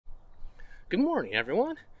Good morning,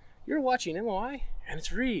 everyone. You're watching MOI, and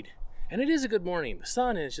it's Reed. And it is a good morning. The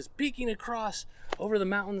sun is just peeking across over the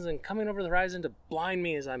mountains and coming over the horizon to blind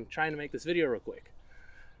me as I'm trying to make this video real quick.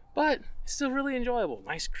 But it's still really enjoyable.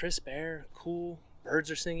 Nice crisp air, cool,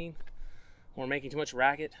 birds are singing. We're making too much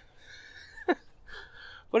racket.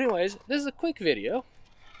 But anyways, this is a quick video,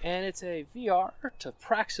 and it's a VR to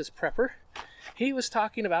Praxis prepper. He was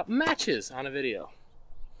talking about matches on a video.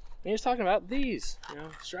 And he was talking about these,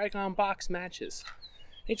 strike on box matches.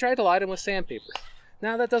 He tried to light them with sandpaper.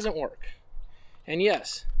 Now that doesn't work. And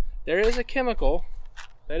yes, there is a chemical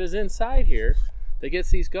that is inside here that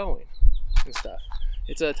gets these going and stuff.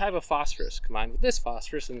 It's a type of phosphorus combined with this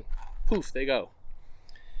phosphorus, and poof, they go.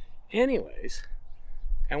 Anyways,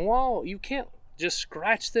 and while you can't just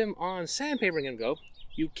scratch them on sandpaper and go,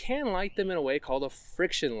 you can light them in a way called a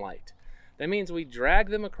friction light. That means we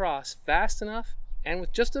drag them across fast enough and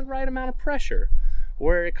with just the right amount of pressure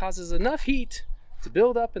where it causes enough heat to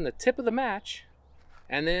build up in the tip of the match,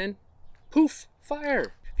 and then poof,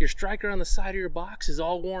 fire. If your striker on the side of your box is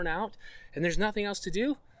all worn out and there's nothing else to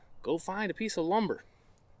do, go find a piece of lumber.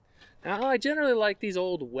 Now I generally like these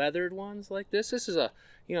old weathered ones like this. This is a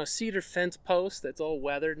cedar fence post that's all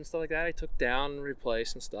weathered and stuff like that. I took down and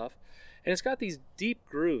replaced and stuff. And it's got these deep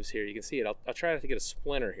grooves here. You can see it. I'll try not to get a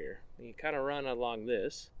splinter here. You kind of run along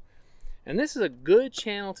this. And this is a good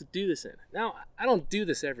channel to do this in. Now, I don't do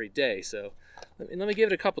this every day, so let me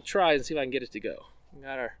give it a couple tries and see if I can get it to go. We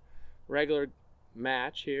got our regular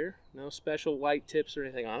match here. No special white tips or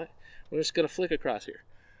anything on it. We're just going to flick across here.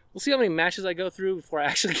 We'll see how many matches I go through before I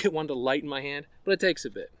actually get one to light in my hand, but it takes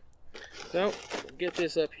a bit. So, we'll get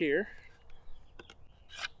this up here.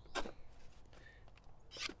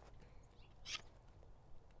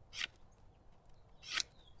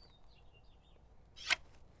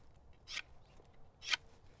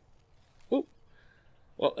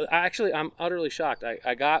 Well, actually, I'm utterly shocked.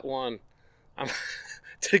 I got one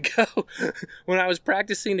to go. When I was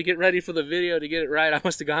practicing to get ready for the video to get it right, I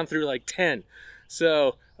must have gone through like 10.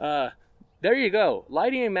 So, there you go.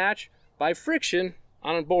 Lighting a match by friction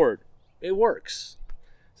on a board. It works.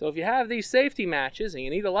 So if you have these safety matches and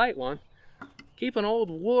you need to light one, keep an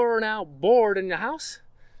old worn out board in your house.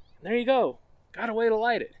 There you go. Got a way to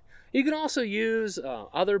light it. You can also use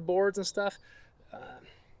other boards and stuff.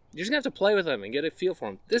 You're just going to have to play with them and get a feel for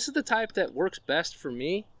them. This is the type that works best for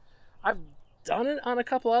me. I've done it on a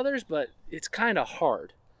couple others, but it's kind of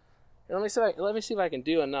hard. Let me see if I can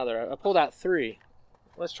do another. I pulled out 3.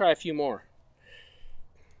 Let's try a few more.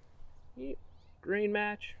 Green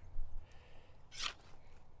match.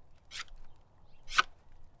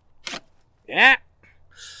 Yeah!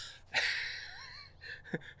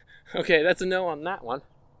 Okay, that's a no on that one.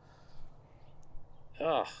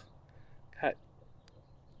 Ugh. Got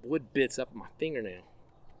wood bits up my fingernail.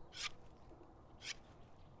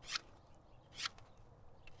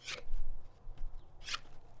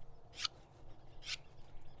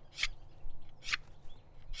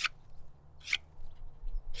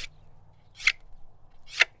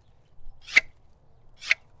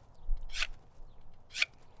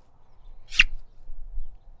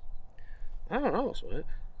 I don't know what's with it.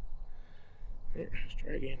 Here, let's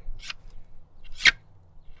try again.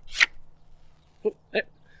 Oh,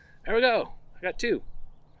 there we go. I got 2.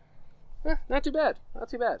 Not too bad. Not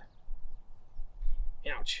too bad.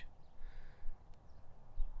 Ouch.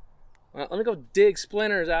 Well, let me go dig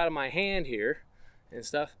splinters out of my hand here and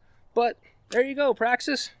stuff. But there you go,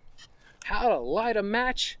 Praxis. How to light a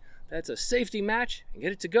match that's a safety match and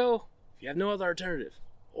get it to go if you have no other alternative.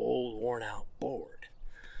 Old worn out board.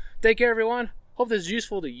 Take care, everyone. Hope this is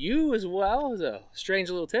useful to you as well as a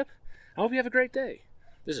strange little tip. I hope you have a great day.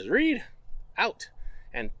 This is Reed, out.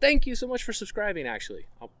 And thank you so much for subscribing, actually.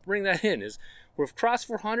 I'll bring that in. We've crossed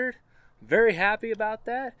 400. Very happy about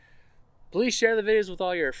that. Please share the videos with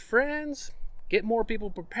all your friends. Get more people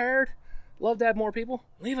prepared. Love to have more people.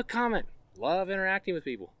 Leave a comment. Love interacting with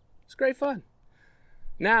people. It's great fun.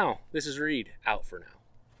 Now, this is Reed, out for now.